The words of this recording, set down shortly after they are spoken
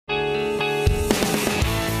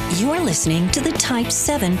You're listening to the Type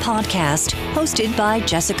 7 podcast, hosted by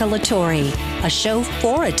Jessica Latore, a show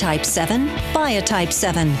for a Type 7 by a Type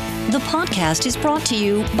 7. The podcast is brought to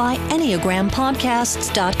you by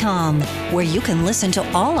EnneagramPodcasts.com, where you can listen to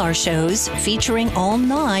all our shows featuring all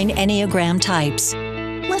 9 Enneagram types.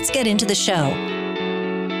 Let's get into the show.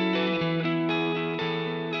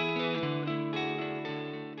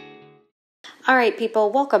 All right,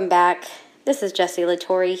 people, welcome back. This is Jessie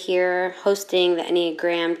Latore here, hosting the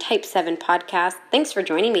Enneagram Type 7 podcast. Thanks for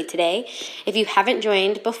joining me today. If you haven't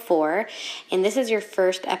joined before, and this is your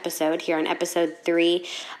first episode here on episode 3,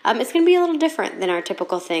 it's going to be a little different than our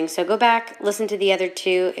typical thing. So go back, listen to the other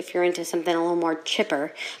 2 if you're into something a little more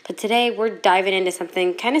chipper. But today we're diving into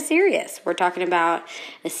something kind of serious. We're talking about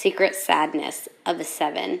the secret sadness of a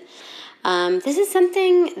 7. This is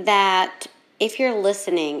something that, if you're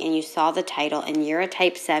listening and you saw the title and you're a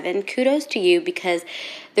Type 7, kudos to you, because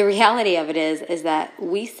the reality of it is that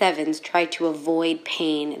we 7s try to avoid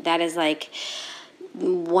pain. That is like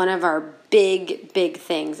one of our big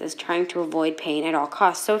things, is trying to avoid pain at all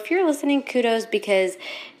costs. So if you're listening, kudos, because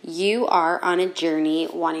you are on a journey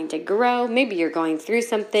wanting to grow. Maybe you're going through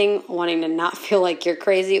something, wanting to not feel like you're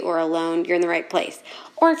crazy or alone. You're in the right place.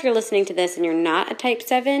 Or if you're listening to this and you're not a Type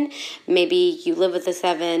 7, maybe you live with a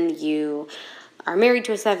 7, you are married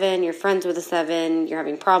to a 7, you're friends with a 7, you're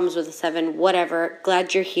having problems with a 7, whatever.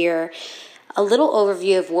 Glad you're here. A little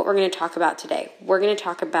overview of what we're going to talk about today. We're going to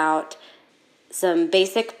talk about some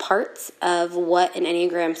basic parts of what an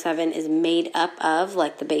Enneagram 7 is made up of,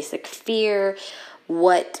 like the basic fear,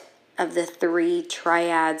 what of the 3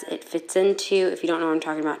 triads it fits into. If you don't know what I'm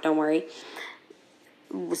talking about, don't worry.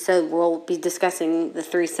 So we'll be discussing the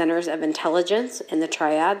 3 centers of intelligence and the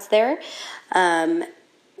triads there.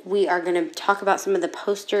 We are going to talk about some of the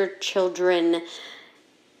poster children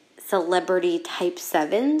celebrity Type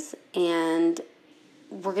 7s, and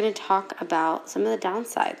we're going to talk about some of the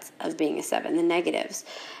downsides of being a 7, the negatives.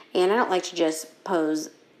 And I don't like to just pose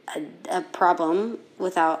a problem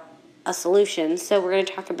without a solution, so we're going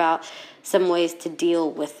to talk about some ways to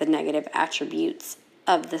deal with the negative attributes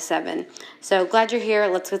of the 7. So glad you're here.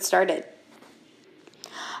 Let's get started.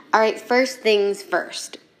 All right, first things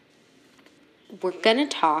first. We're going to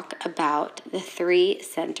talk about the 3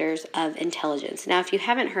 centers of intelligence. Now, if you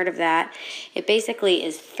haven't heard of that, it basically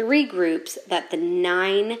is 3 groups that the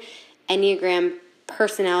 9 Enneagram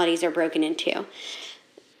personalities are broken into.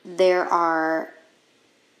 There are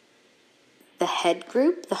the head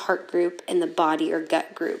group, the heart group, and the body or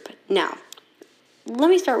gut group. Now,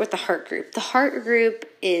 let me start with the heart group. The heart group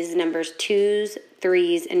is numbers 2s,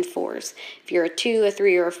 3s, and 4s. If you're a 2, a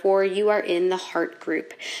 3, or a 4, you are in the heart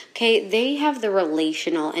group. Okay, they have the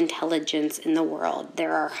relational intelligence in the world.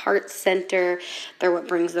 They're our heart center. They're what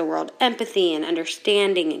brings the world empathy and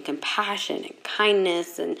understanding and compassion and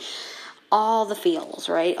kindness and all the feels,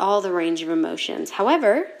 right? All the range of emotions.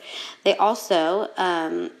 However, they also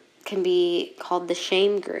can be called the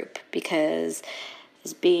shame group, because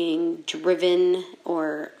is being driven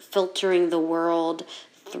or filtering the world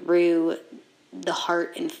through the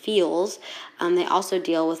heart and feels. They also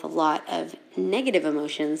deal with a lot of negative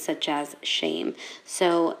emotions, such as shame.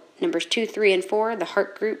 So numbers 2, 3, and 4, the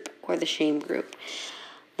heart group or the shame group.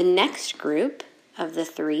 The next group of the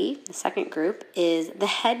 3, the second group, is the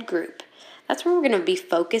head group. That's where we're going to be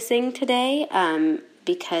focusing today,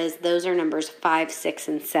 because those are numbers 5, 6,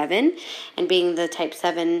 and 7. And being the Type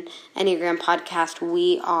 7 Enneagram podcast,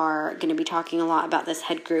 we are going to be talking a lot about this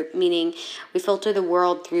head group, meaning we filter the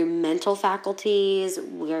world through mental faculties.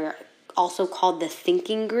 We're also called the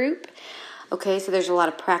thinking group. Okay, so there's a lot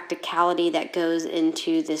of practicality that goes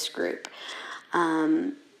into this group.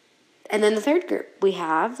 And then the third group we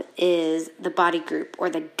have is the body group or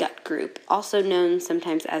the gut group, also known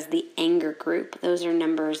sometimes as the anger group. Those are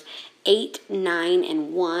numbers 8, 9,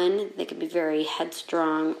 and 1. They can be very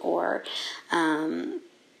headstrong or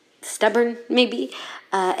stubborn, maybe.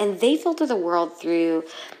 And they filter the world through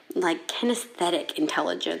like kinesthetic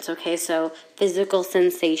intelligence, okay? So physical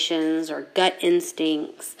sensations or gut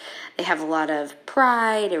instincts. They have a lot of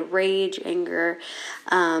pride, rage, anger,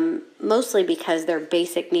 mostly because their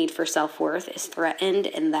basic need for self-worth is threatened,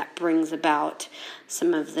 and that brings about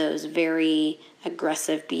some of those very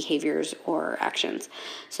aggressive behaviors or actions.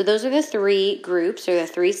 So those are the 3 groups, or the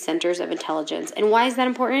 3 centers of intelligence. And why is that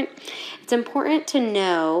important? It's important to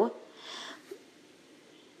know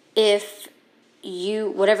if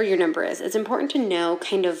whatever your number is, it's important to know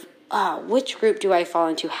kind of which group do I fall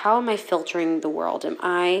into? How am I filtering the world? Am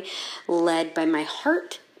I led by my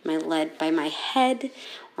heart? Am I led by my head?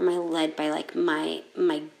 Or am I led by like my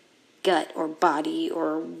gut or body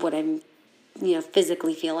or what I'm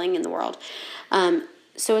physically feeling in the world?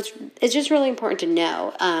 so it's just really important to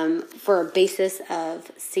know for a basis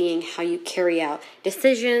of seeing how you carry out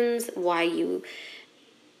decisions, why you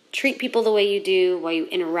treat people the way you do, why you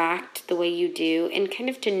interact the way you do, and kind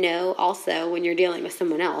of to know also when you're dealing with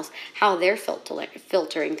someone else how they're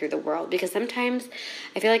filtering through the world. Because sometimes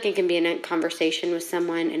I feel like I can be in a conversation with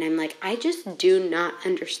someone and I'm like, I just do not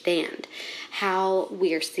understand how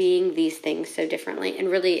we are seeing these things so differently. And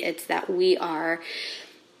really it's that we are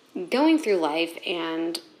going through life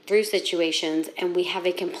and through situations and we have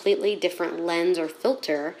a completely different lens or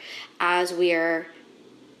filter as we are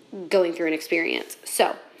going through an experience.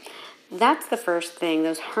 So that's the first thing,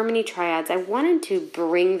 those harmony triads. I wanted to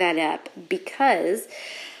bring that up because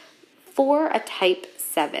for a type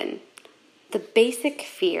 7, the basic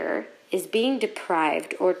fear is being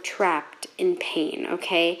deprived or trapped in pain,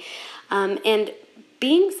 okay? And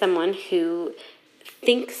being someone who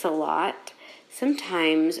thinks a lot,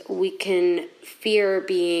 sometimes we can fear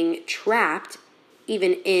being trapped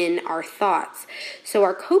even in our thoughts. So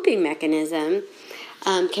our coping mechanism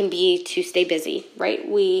can be to stay busy, right?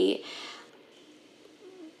 We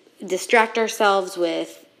distract ourselves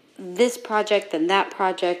with this project and that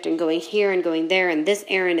project and going here and going there and this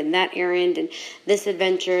errand and that errand and this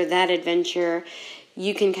adventure, that adventure.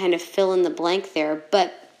 You can kind of fill in the blank there,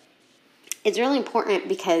 but it's really important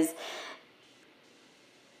because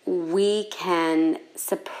we can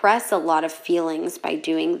suppress a lot of feelings by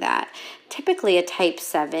doing that. Typically, a type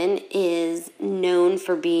 7 is known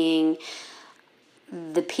for being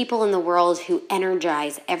the people in the world who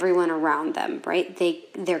energize everyone around them, right?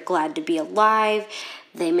 They're glad to be alive.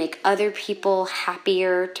 They make other people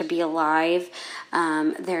happier to be alive.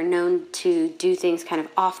 They're known to do things kind of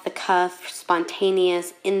off the cuff,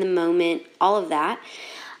 spontaneous, in the moment, all of that.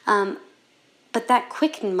 But that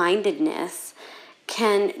quick-mindedness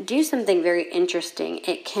can do something very interesting.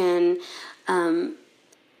 It can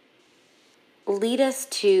lead us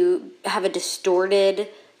to have a distorted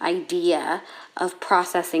idea of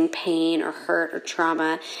processing pain or hurt or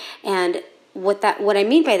trauma. And what I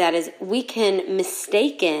mean by that is we can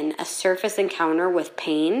mistaken a surface encounter with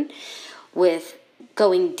pain with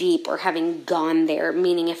going deep or having gone there,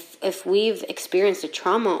 meaning if we've experienced a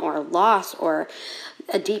trauma or a loss or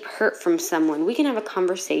a deep hurt from someone, we can have a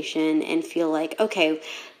conversation and feel like, okay,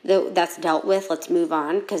 that's dealt with, let's move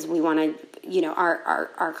on, because we want to,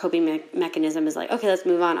 our coping mechanism is like, okay, let's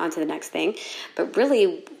move on to the next thing. But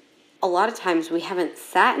really, a lot of times we haven't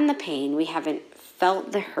sat in the pain, we haven't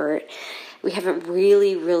felt the hurt, we haven't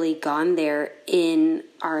really, really gone there in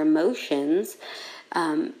our emotions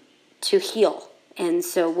to heal. And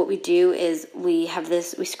so what we do is we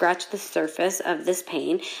scratch the surface of this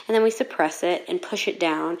pain and then we suppress it and push it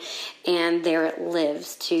down, and there it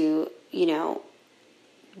lives to,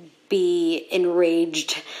 be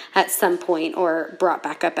enraged at some point or brought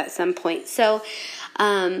back up at some point. So,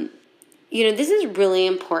 this is really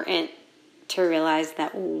important to realize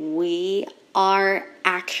that we are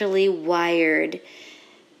actually wired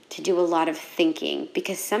to do a lot of thinking,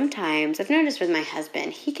 because sometimes I've noticed with my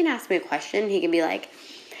husband, he can ask me a question. He can be like,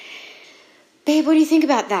 babe, what do you think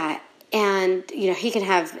about that? And, he can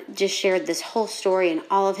have just shared this whole story and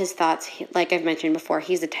all of his thoughts. Like I've mentioned before,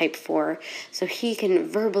 he's a type 4. So he can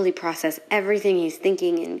verbally process everything he's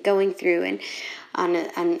thinking and going through and on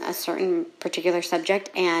a certain particular subject.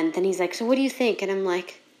 And then he's like, so what do you think? And I'm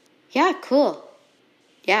like, yeah, cool.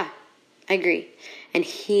 Yeah, I agree. And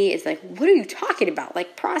he is like, what are you talking about?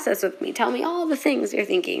 Like, process with me. Tell me all the things you're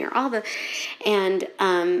thinking and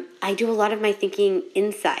I do a lot of my thinking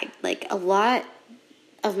inside. Like, a lot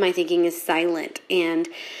of my thinking is silent. And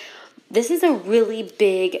this is a really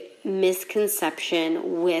big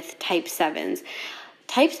misconception with type 7s.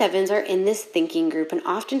 Type 7s are in this thinking group, and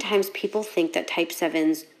oftentimes people think that type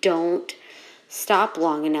 7s don't stop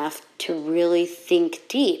long enough to really think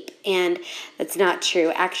deep. And that's not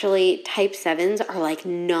true. Actually, type 7s are like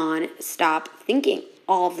non-stop thinking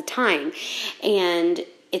all the time. And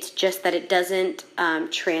it's just that it doesn't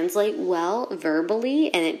translate well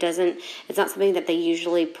verbally, and it's not something that they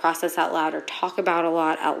usually process out loud or talk about a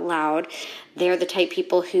lot out loud. They're the type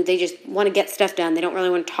people who they just want to get stuff done. They don't really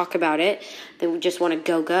want to talk about it. They just want to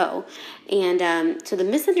go. And so the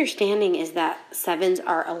misunderstanding is that 7s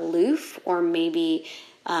are aloof, or maybe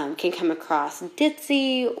can come across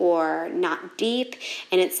ditzy or not deep,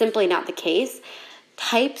 and it's simply not the case.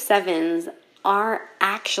 Type 7s are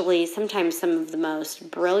actually sometimes some of the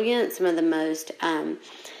most brilliant, some of the most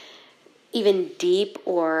even deep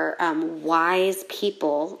or wise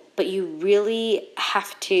people, but you really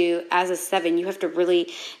have to, as a 7, you have to really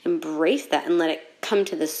embrace that and let it come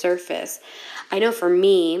to the surface. I know for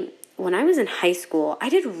me, when I was in high school, I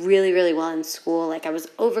did really, really well in school. Like, I was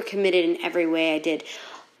overcommitted in every way. I did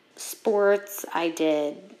sports, I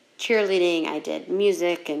did cheerleading, I did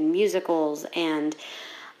music and musicals, and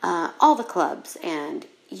all the clubs and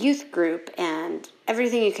youth group and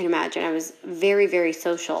everything you can imagine. I was very, very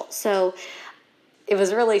social. So it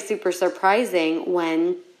was really super surprising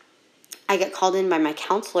when I got called in by my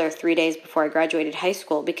counselor 3 days before I graduated high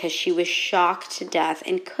school, because she was shocked to death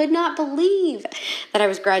and could not believe that I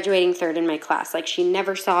was graduating third in my class. Like, she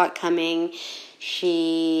never saw it coming.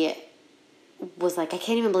 She was like, I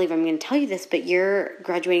can't even believe I'm going to tell you this, but you're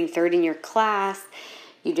graduating third in your class.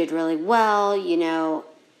 You did really well,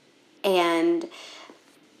 and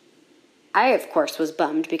I, of course, was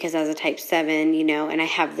bummed, because as a type 7, and I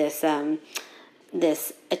have this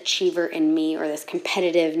this achiever in me, or this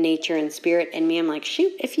competitive nature and spirit in me. I'm like,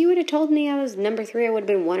 shoot, if you would have told me I was number 3, I would have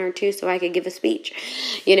been 1 or 2 so I could give a speech,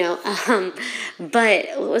 But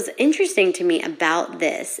what was interesting to me about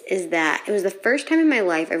this is that it was the first time in my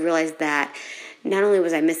life I realized that not only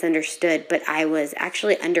was I misunderstood, but I was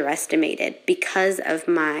actually underestimated because of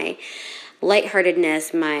my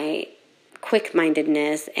lightheartedness, my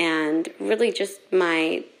quick-mindedness, and really just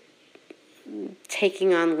my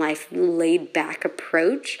taking on life laid-back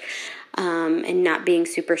approach, and not being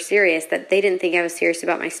super serious, that they didn't think I was serious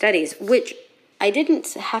about my studies, which I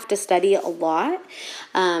didn't have to study a lot.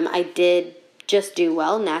 I did just do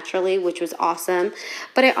well naturally, which was awesome.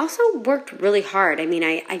 But I also worked really hard. I mean,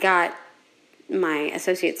 I got my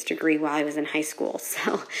associate's degree while I was in high school.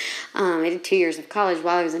 So I did 2 years of college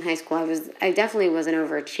while I was in high school. I definitely was an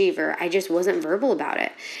overachiever. I just wasn't verbal about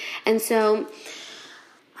it. And so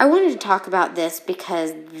I wanted to talk about this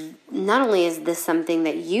because not only is this something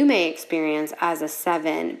that you may experience as a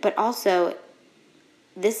 7, but also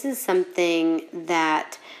this is something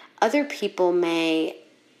that other people may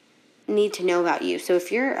need to know about you. So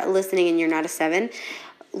if you're listening and you're not a 7,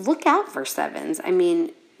 look out for 7s. I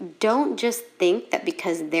mean, don't just think that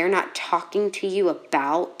because they're not talking to you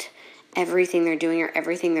about everything they're doing or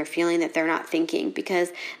everything they're feeling that they're not thinking,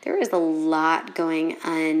 because there is a lot going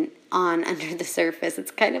on under the surface.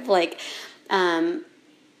 It's kind of like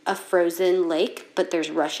a frozen lake, but there's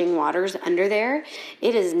rushing waters under there.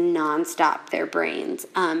 It is nonstop, their brains.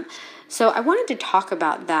 So I wanted to talk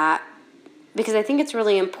about that because I think it's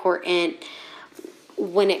really important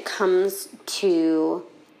when it comes to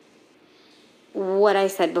what I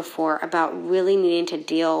said before about really needing to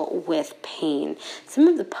deal with pain. Some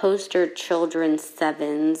of the poster children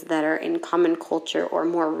 7s that are in common culture or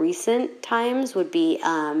more recent times would be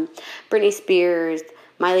Britney Spears,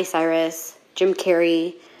 Miley Cyrus, Jim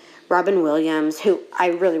Carrey, Robin Williams, who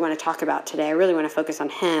I really want to talk about today. I really want to focus on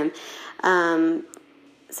him.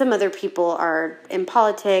 Some other people are in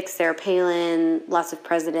politics, Sarah Palin, lots of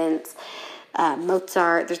presidents,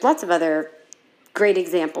 Mozart. There's lots of other great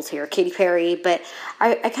examples here, Katy Perry, but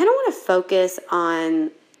I kind of want to focus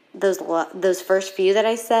on those first few that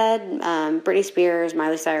I said, Britney Spears,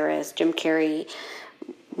 Miley Cyrus, Jim Carrey,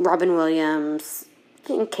 Robin Williams,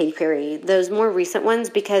 and Katy Perry, those more recent ones,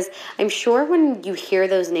 because I'm sure when you hear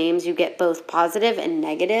those names, you get both positive and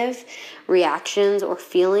negative reactions or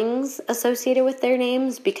feelings associated with their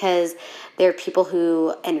names, because they're people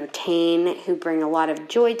who entertain, who bring a lot of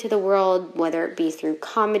joy to the world, whether it be through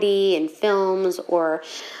comedy and films or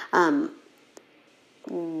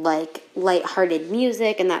like lighthearted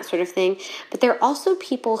music and that sort of thing. But they're also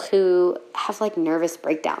people who have like nervous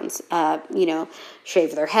breakdowns,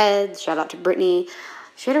 shave their heads. Shout out to Britney.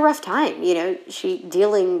 She had a rough time, she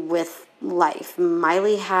dealing with life.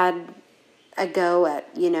 Miley had a go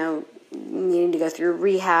at, needing to go through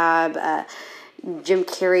rehab. Jim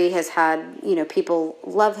Carrey has had, people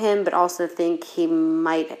love him, but also think he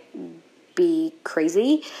might be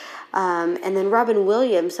crazy. And then Robin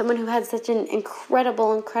Williams, someone who had such an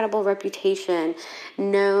incredible reputation,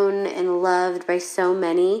 known and loved by so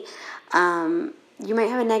many. You might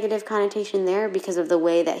have a negative connotation there because of the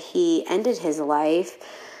way that he ended his life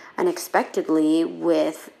unexpectedly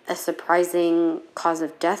with a surprising cause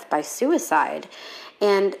of death by suicide.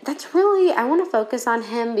 And that's really, I want to focus on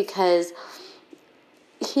him because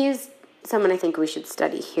he's someone I think we should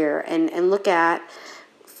study here and look at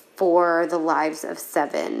for the lives of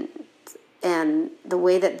 7 and the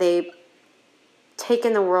way that they take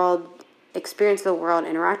in the world, experience the world,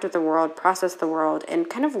 interact with the world, process the world, and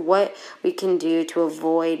kind of what we can do to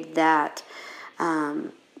avoid that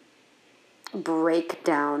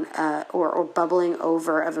breakdown or bubbling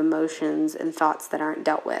over of emotions and thoughts that aren't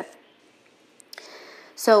dealt with.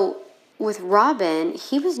 So with Robin,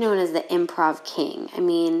 he was known as the improv king. I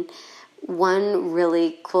mean, one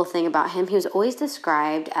really cool thing about him, he was always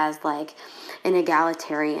described as like an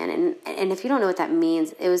egalitarian. And if you don't know what that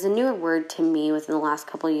means, it was a newer word to me within the last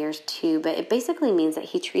couple of years too, but it basically means that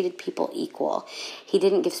he treated people equal. He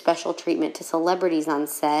didn't give special treatment to celebrities on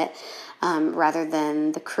set rather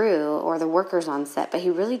than the crew or the workers on set, but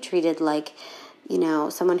he really treated like, you know,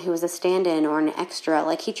 someone who was a stand-in or an extra,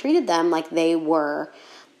 like he treated them like they were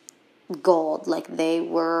gold, like they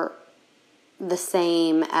were the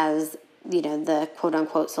same as, you know, the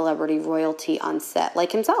quote-unquote celebrity royalty on set,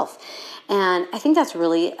 like himself. And I think that's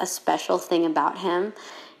really a special thing about him.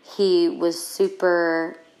 He was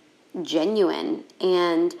super genuine,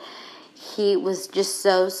 and he was just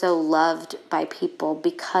so loved by people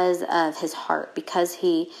because of his heart, because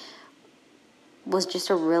he was just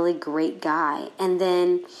a really great guy. And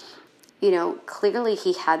then, you know, clearly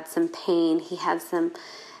he had some pain. He had some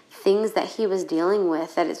things that he was dealing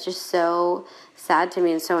with that it's just so sad to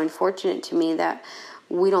me and so unfortunate to me that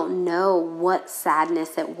we don't know what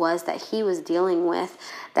sadness it was that he was dealing with,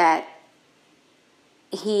 that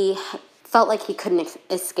he felt like he couldn't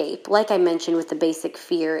escape. Like I mentioned with the basic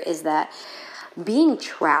fear, is that being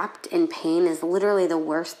trapped in pain is literally the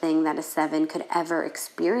worst thing that a 7 could ever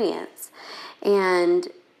experience. And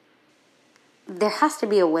there has to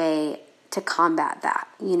be a way to combat that,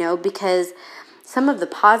 you know, because some of the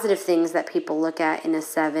positive things that people look at in a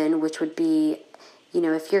 7, which would be, you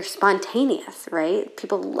know, if you're spontaneous, right?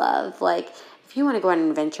 People love, like, if you want to go on an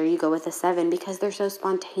adventure, you go with a 7 because they're so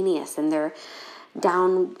spontaneous and they're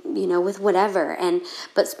down, you know, with whatever.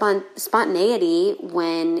 But spontaneity,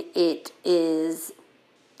 when it is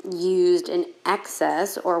used in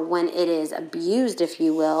excess or when it is abused, if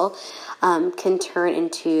you will, can turn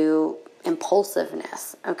into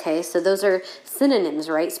impulsiveness. Okay, so those are synonyms,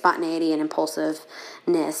 right? Spontaneity and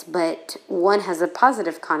impulsiveness, but one has a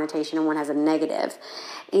positive connotation and one has a negative.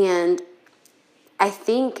 And I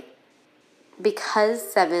think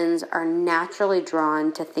because 7s are naturally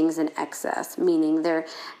drawn to things in excess, meaning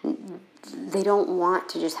they don't want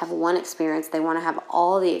to just have one experience, they want to have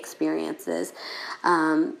all the experiences,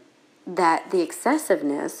 that the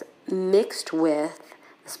excessiveness mixed with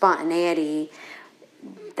spontaneity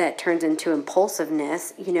that turns into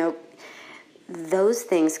impulsiveness, you know, those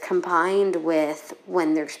things combined with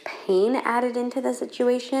when there's pain added into the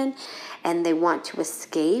situation and they want to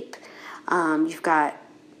escape, you've got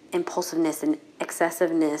impulsiveness and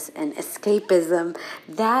excessiveness and escapism.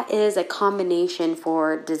 That is a combination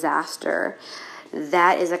for disaster.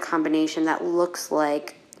 That is a combination that looks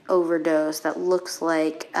like overdose, that looks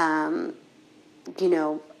like, you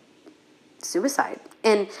know, suicide.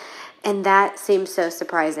 And that seems so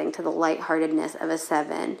surprising to the lightheartedness of a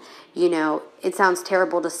 7. You know, it sounds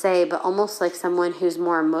terrible to say, but almost like someone who's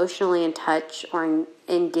more emotionally in touch or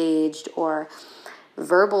engaged or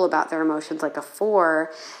verbal about their emotions, like a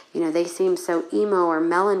 4, you know, they seem so emo or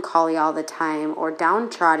melancholy all the time or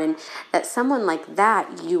downtrodden, that someone like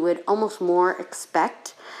that you would almost more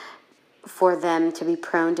expect for them to be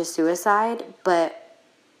prone to suicide. But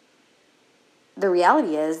the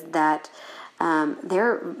reality is that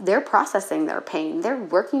they're processing their pain. They're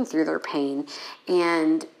working through their pain.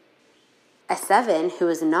 And a 7 who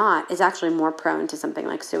is not is actually more prone to something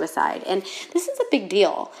like suicide. And this is a big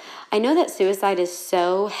deal. I know that suicide is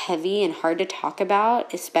so heavy and hard to talk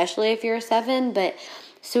about, especially if you're a 7, but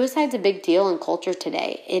suicide's a big deal in culture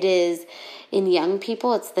today. It is, in young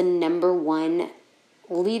people, it's the number one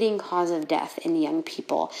leading cause of death in young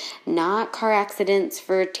people. Not car accidents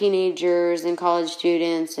for teenagers and college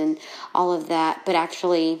students and all of that, but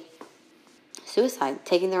actually suicide,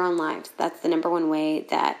 taking their own lives. That's the number one way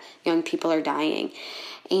that young people are dying.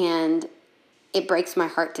 And it breaks my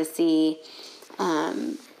heart to see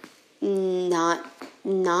it's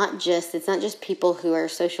not just people who are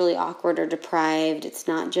socially awkward or deprived. It's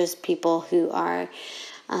not just people who are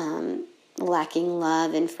lacking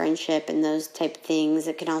love and friendship and those type of things.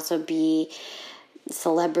 It can also be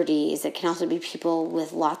celebrities. It can also be people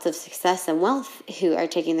with lots of success and wealth who are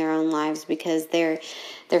taking their own lives because they're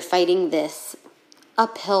fighting this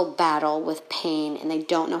uphill battle with pain and they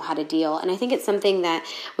don't know how to deal. And I think it's something that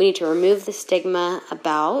we need to remove the stigma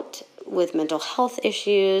about with mental health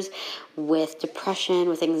issues, with depression,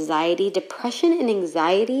 with anxiety. Depression and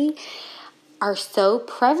anxiety are so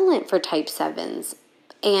prevalent for type 7s.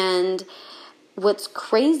 And what's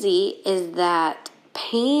crazy is that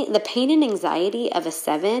the pain and anxiety of a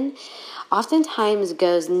 7 oftentimes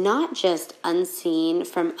goes not just unseen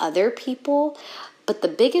from other people, but the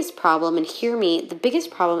biggest problem, and hear me, the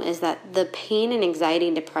biggest problem is that the pain and anxiety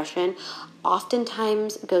and depression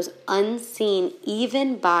oftentimes goes unseen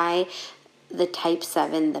even by the type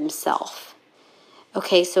 7 themselves.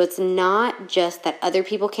 Okay, so it's not just that other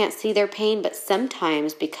people can't see their pain, but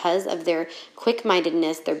sometimes because of their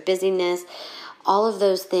quick-mindedness, their busyness, all of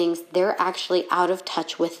those things, they're actually out of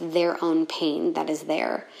touch with their own pain that is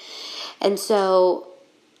there. And so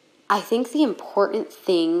I think the important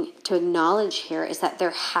thing to acknowledge here is that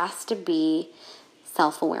there has to be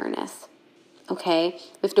self-awareness, okay?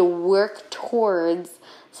 We have to work towards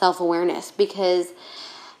self-awareness, because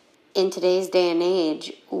in today's day and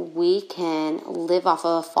age, we can live off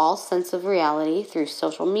of a false sense of reality through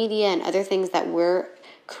social media and other things that we're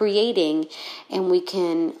creating, and we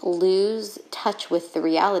can lose touch with the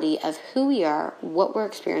reality of who we are, what we're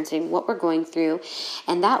experiencing, what we're going through,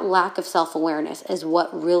 and that lack of self-awareness is what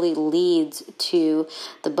really leads to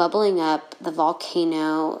the bubbling up, the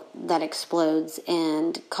volcano that explodes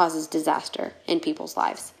and causes disaster in people's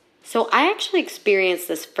lives. So I actually experienced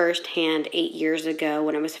this firsthand 8 years ago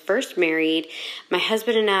when I was first married. My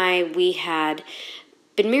husband and I, we had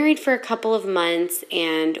been married for a couple of months,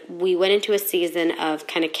 and we went into a season of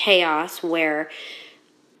kind of chaos where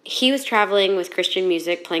he was traveling with Christian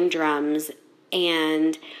music, playing drums,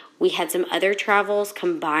 and we had some other travels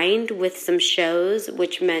combined with some shows,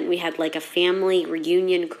 which meant we had like a family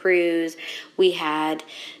reunion cruise. We had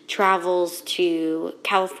travels to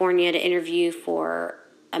California to interview for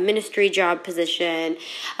a ministry job position,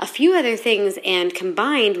 a few other things, and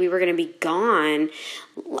combined we were going to be gone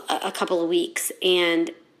a couple of weeks.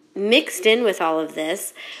 And mixed in with all of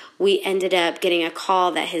this, we ended up getting a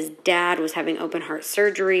call that his dad was having open heart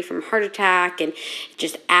surgery from a heart attack, and it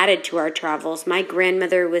just added to our travels. My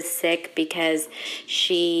grandmother was sick because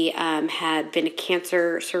she had been a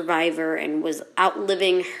cancer survivor and was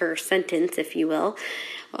outliving her sentence, if you will,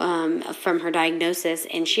 from her diagnosis,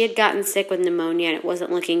 and she had gotten sick with pneumonia, and it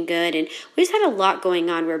wasn't looking good, and we just had a lot going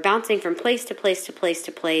on. We were bouncing from place to place to place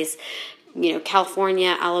to place,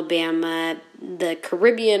 California, Alabama, the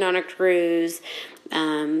Caribbean on a cruise,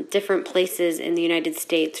 different places in the United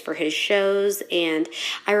States for his shows. And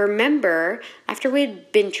I remember after we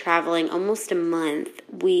had been traveling almost a month,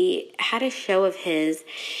 we had a show of his,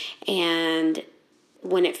 and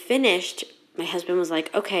when it finished, my husband was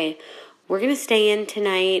like, okay, we're going to stay in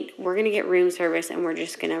tonight, we're going to get room service, and we're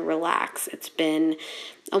just going to relax. It's been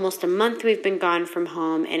almost a month we've been gone from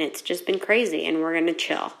home, and it's just been crazy, and we're going to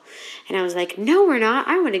chill. And I was like, no, we're not.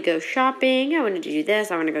 I want to go shopping. I want to do this.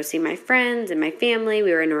 I want to go see my friends and my family.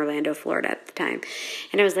 We were in Orlando, Florida at the time.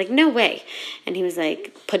 And I was like, no way. And he was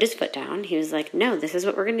like, put his foot down. He was like, no, this is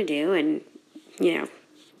what we're going to do, and,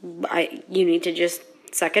 you need to just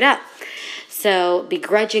suck it up. So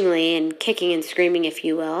begrudgingly and kicking and screaming, if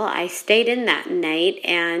you will, I stayed in that night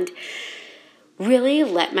and really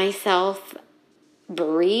let myself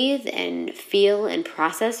breathe and feel and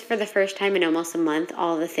process for the first time in almost a month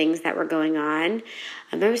all the things that were going on.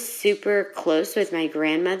 I was super close with my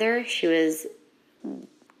grandmother. She was,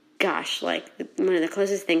 like one of the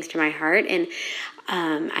closest things to my heart. And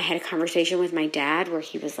I had a conversation with my dad where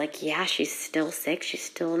he was like, yeah, she's still sick. She's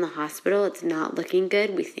still in the hospital. It's not looking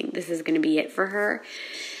good. We think this is going to be it for her.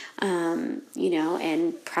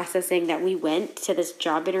 And processing that we went to this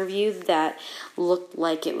job interview that looked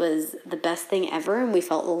like it was the best thing ever. And we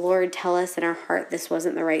felt the Lord tell us in our heart this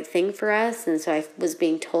wasn't the right thing for us. And so I was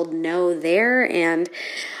being told no there. And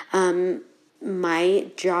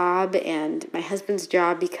my job and my husband's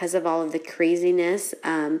job, because of all of the craziness,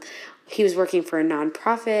 he was working for a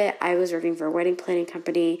nonprofit. I was working for a wedding planning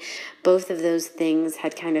company. Both of those things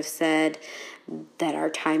had kind of said that our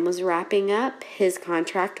time was wrapping up. His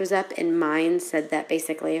contract was up, and mine said that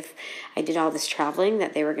basically if I did all this traveling,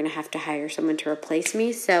 that they were going to have to hire someone to replace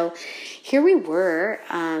me. So here we were.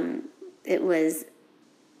 It was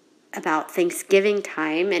about Thanksgiving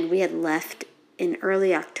time, and we had left in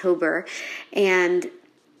early October, and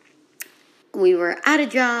we were out of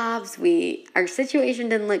jobs. Our situation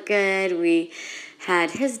didn't look good. We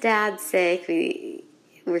had his dad sick. We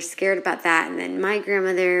were scared about that. And then my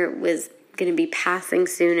grandmother was going to be passing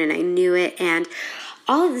soon, and I knew it. And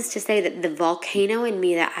all of this to say that the volcano in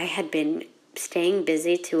me that I had been staying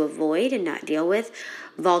busy to avoid and not deal with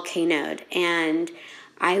volcanoed. And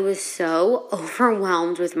I was so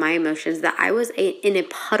overwhelmed with my emotions that I was in a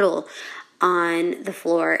puddle on the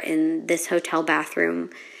floor in this hotel bathroom.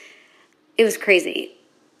 It was crazy.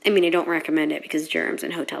 I mean, I don't recommend it because germs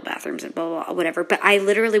and hotel bathrooms and blah, blah, blah, whatever. But I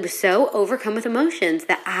literally was so overcome with emotions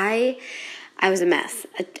that I was a mess,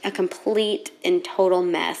 a complete and total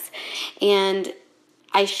mess. And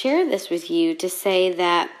I share this with you to say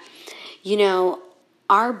that,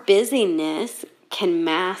 our busyness can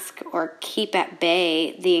mask or keep at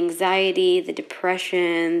bay the anxiety, the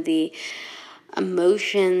depression, the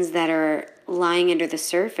emotions that are lying under the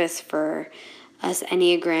surface for us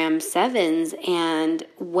Enneagram 7s, and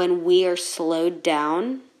when we are slowed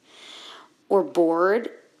down or bored,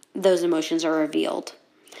 those emotions are revealed.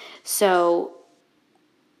 So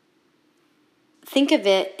think of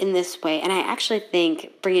it in this way, and I actually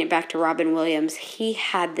think, bringing it back to Robin Williams, he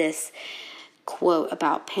had this quote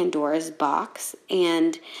about Pandora's box,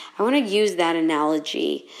 and I want to use that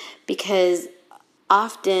analogy because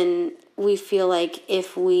often we feel like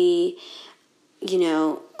if we,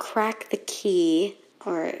 crack the key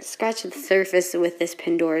or scratch the surface with this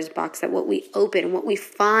Pandora's box, that what we open, what we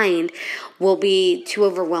find, will be too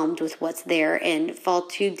overwhelmed with what's there and fall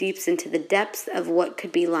too deep into the depths of what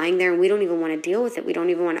could be lying there, and we don't even want to deal with it. We don't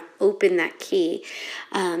even want to open that key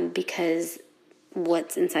because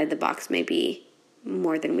what's inside the box may be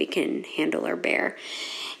more than we can handle or bear.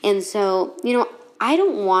 And so, I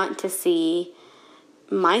don't want to see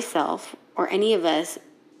myself or any of us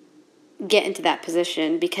get into that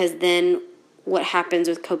position, because then what happens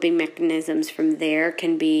with coping mechanisms from there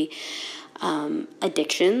can be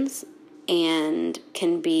addictions, and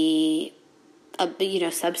can be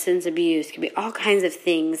substance abuse, can be all kinds of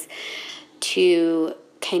things to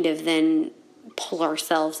kind of then pull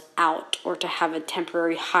ourselves out, or to have a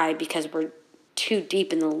temporary high because we're too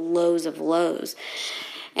deep in the lows of lows.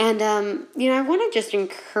 And I want to just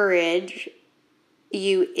encourage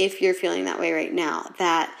you, if you're feeling that way right now,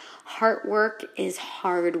 that heart work is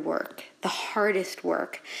hard work, the hardest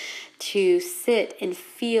work, to sit and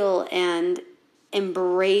feel and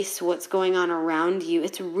embrace what's going on around you.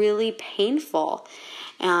 It's really painful,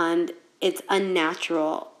 and it's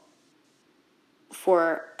unnatural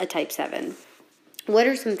for a type 7. What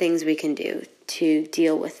are some things we can do to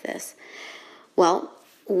deal with this? Well,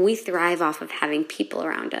 we thrive off of having people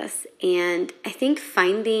around us, and I think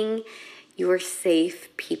finding your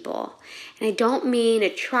safe people. And I don't mean a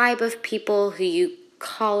tribe of people who you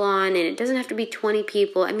call on, and it doesn't have to be 20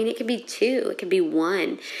 people. I mean, it could be 2, it could be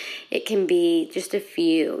 1, it can be just a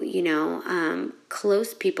few,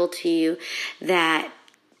 close people to you that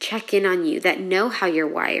check in on you, that know how you're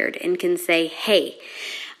wired, and can say, hey,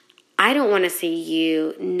 I don't want to see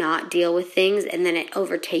you not deal with things and then it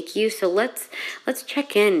overtake you. So let's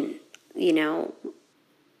check in,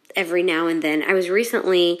 every now and then. I was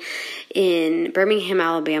recently in Birmingham,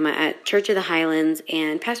 Alabama at Church of the Highlands,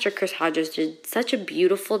 and Pastor Chris Hodges did such a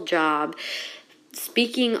beautiful job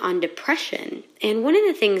speaking on depression. And one of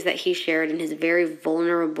the things that he shared in his very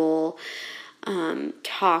vulnerable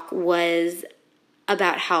talk was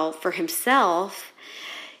about how, for himself,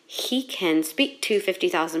 he can speak to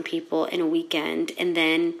 50,000 people in a weekend, and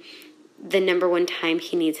then the number one time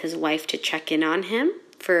he needs his wife to check in on him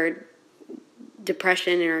for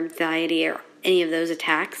depression or anxiety or any of those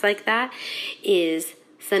attacks like that is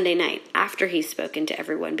Sunday night after he's spoken to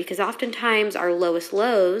everyone, because oftentimes our lowest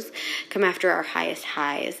lows come after our highest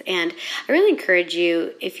highs. And I really encourage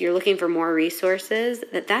you, if you're looking for more resources,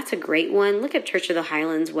 that's a great one. Look at Church of the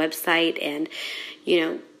Highlands website and,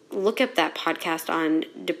 look up that podcast on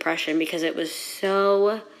depression, because it was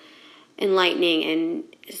so enlightening and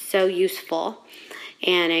so useful.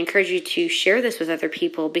 And I encourage you to share this with other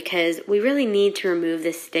people, because we really need to remove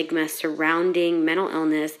this stigma surrounding mental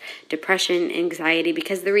illness, depression, anxiety,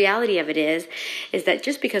 because the reality of it is that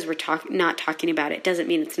just because we're not talking about it doesn't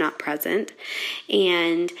mean it's not present.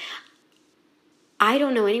 And I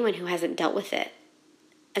don't know anyone who hasn't dealt with it.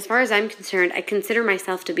 As far as I'm concerned, I consider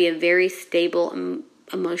myself to be a very stable,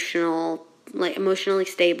 emotionally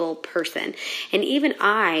stable person. And even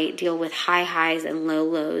I deal with high highs and low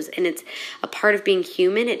lows, and it's a part of being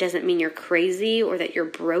human. It doesn't mean you're crazy or that you're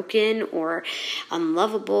broken or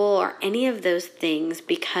unlovable or any of those things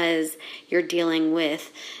because you're dealing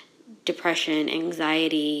with depression,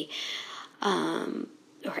 anxiety,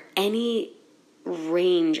 or any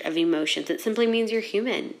range of emotions. It simply means you're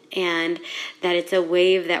human, and that it's a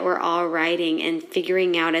wave that we're all riding and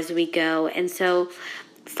figuring out as we go. And so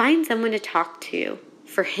find someone to talk to.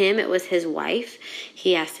 For him, it was his wife.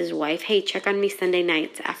 He asked his wife, hey, check on me Sunday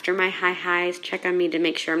nights. After my high highs, check on me to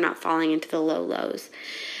make sure I'm not falling into the low lows.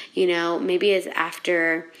 Maybe it's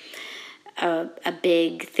after a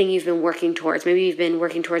big thing you've been working towards. Maybe you've been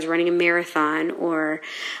working towards running a marathon or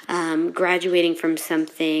graduating from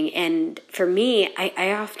something. And for me,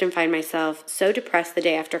 I often find myself so depressed the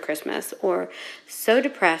day after Christmas, or so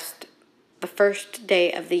depressed the first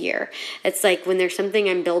day of the year. It's like when there's something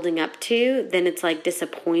I'm building up to, then it's like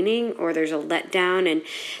disappointing, or there's a letdown and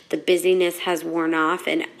the busyness has worn off,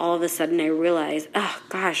 and all of a sudden I realize, oh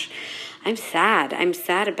gosh, I'm sad. I'm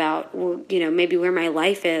sad about, maybe where my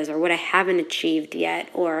life is, or what I haven't achieved yet,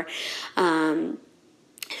 or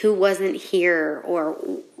who wasn't here, or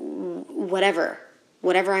whatever.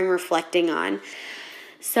 whatever I'm reflecting on.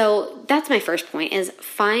 So that's my first point, is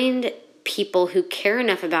find people who care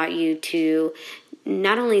enough about you to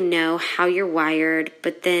not only know how you're wired,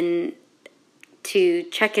 but then to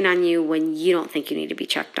check in on you when you don't think you need to be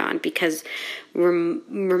checked on, because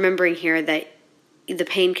remembering here that the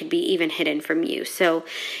pain could be even hidden from you. So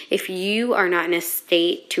if you are not in a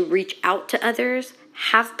state to reach out to others,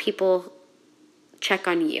 have people check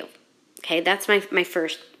on you. Okay, that's my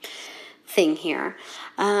first thing here.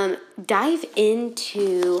 Dive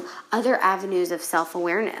into other avenues of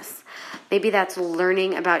self-awareness. Maybe that's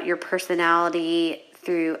learning about your personality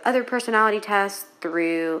through other personality tests,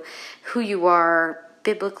 through who you are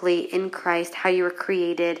biblically in Christ, how you were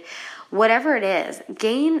created, whatever it is.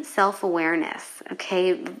 Gain self-awareness,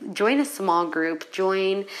 okay? Join a small group.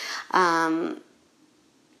 Join up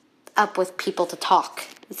with people to talk.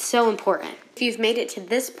 It's so important. If you've made it to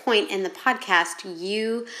this point in the podcast,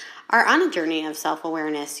 you are on a journey of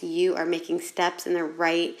self-awareness. You are making steps in the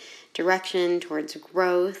right direction towards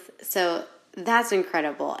growth. So that's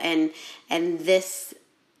incredible. And this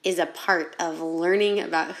is a part of learning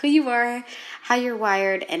about who you are, how you're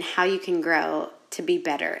wired, and how you can grow to be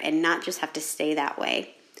better and not just have to stay that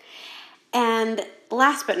way. And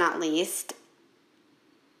last but not least,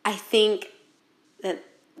 I think that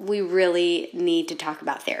we really need to talk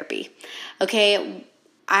about therapy. Okay,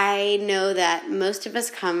 I know that most of us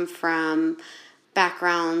come from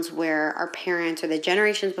backgrounds where our parents or the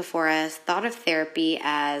generations before us thought of therapy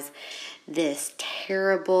as this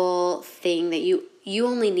terrible thing that you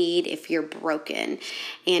only need if you're broken.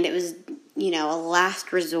 And it was, a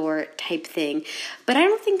last resort type thing. But I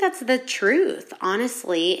don't think that's the truth,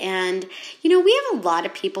 honestly. And, we have a lot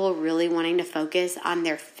of people really wanting to focus on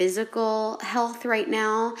their physical health right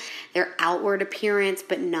now, their outward appearance,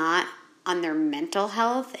 but not on their mental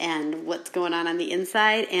health and what's going on the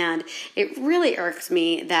inside. And it really irks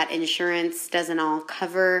me that insurance doesn't all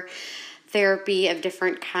cover therapy of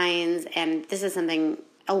different kinds. And this is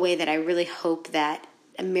a way that I really hope that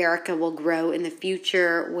America will grow in the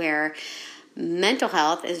future, where mental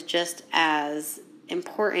health is just as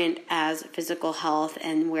important as physical health,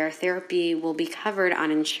 and where therapy will be covered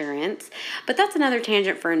on insurance. But that's another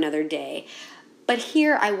tangent for another day. But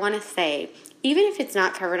here I want to say, even if it's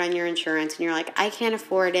not covered on your insurance and you're like, I can't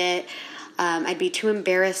afford it, I'd be too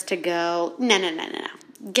embarrassed to go. No.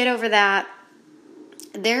 Get over that.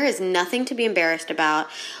 There is nothing to be embarrassed about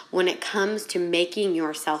when it comes to making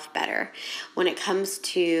yourself better, when it comes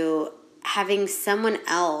to having someone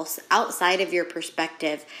else outside of your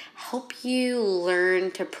perspective help you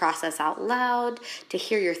learn to process out loud, to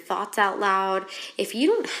hear your thoughts out loud. If you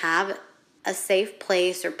don't have a safe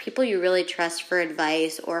place or people you really trust for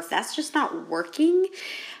advice, or if that's just not working,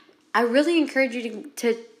 I really encourage you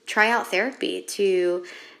to try out therapy, to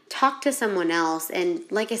talk to someone else. And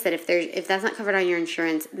like I said, if that's not covered on your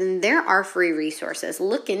insurance, then there are free resources.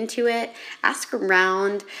 Look into it, ask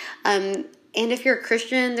around. And if you're a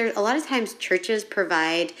Christian, there's a lot of times churches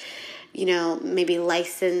provide, maybe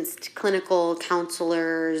licensed clinical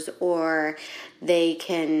counselors, or they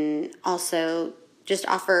can also just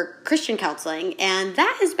offer Christian counseling, and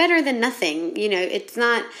that is better than nothing.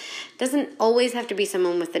 Doesn't always have to be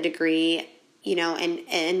someone with a degree,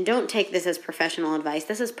 and don't take this as professional advice.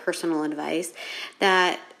 This is personal advice,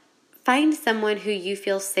 that find someone who you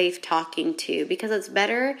feel safe talking to, because it's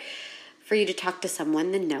better for you to talk to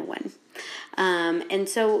someone than no one. And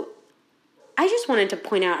so I just wanted to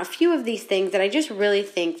point out a few of these things that I just really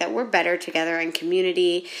think that we're better together in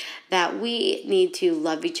community, that we need to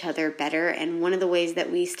love each other better. And one of the ways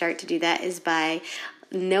that we start to do that is by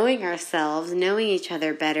knowing ourselves, knowing each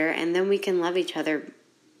other better, and then we can love each other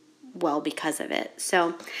well because of it.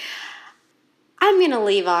 So I'm going to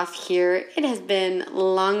leave off here. It has been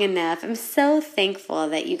long enough. I'm so thankful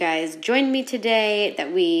that you guys joined me today,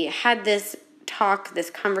 that we had this talk, this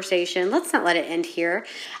conversation. Let's not let it end here.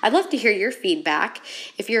 I'd love to hear your feedback.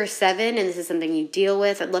 If you're a 7 and this is something you deal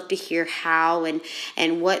with, I'd love to hear how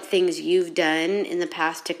and what things you've done in the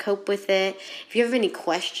past to cope with it. If you have any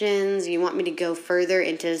questions, you want me to go further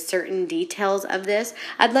into certain details of this,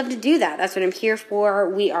 I'd love to do that. That's what I'm here for.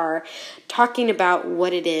 We are talking about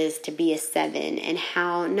what it is to be a 7 and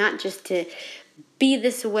how not just to be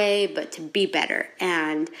this way, but to be better.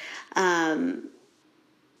 And I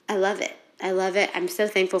love it. I'm so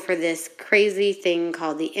thankful for this crazy thing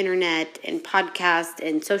called the internet and podcast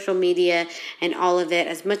and social media and all of it.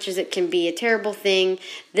 As much as it can be a terrible thing,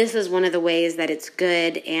 this is one of the ways that it's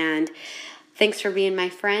good. And thanks for being my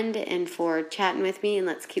friend and for chatting with me. And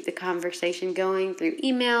let's keep the conversation going through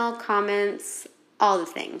email, comments, all the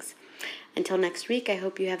things. Until next week, I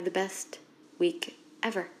hope you have the best week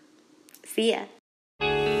ever. See ya.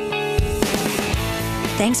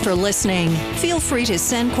 Thanks for listening. Feel free to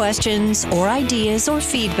send questions or ideas or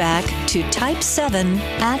feedback to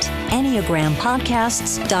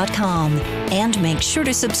type7@enneagrampodcasts.com. And make sure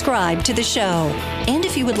to subscribe to the show. And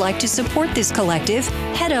if you would like to support this collective,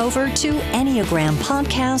 head over to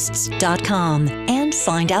enneagrampodcasts.com and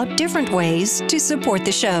find out different ways to support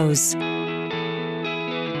the shows.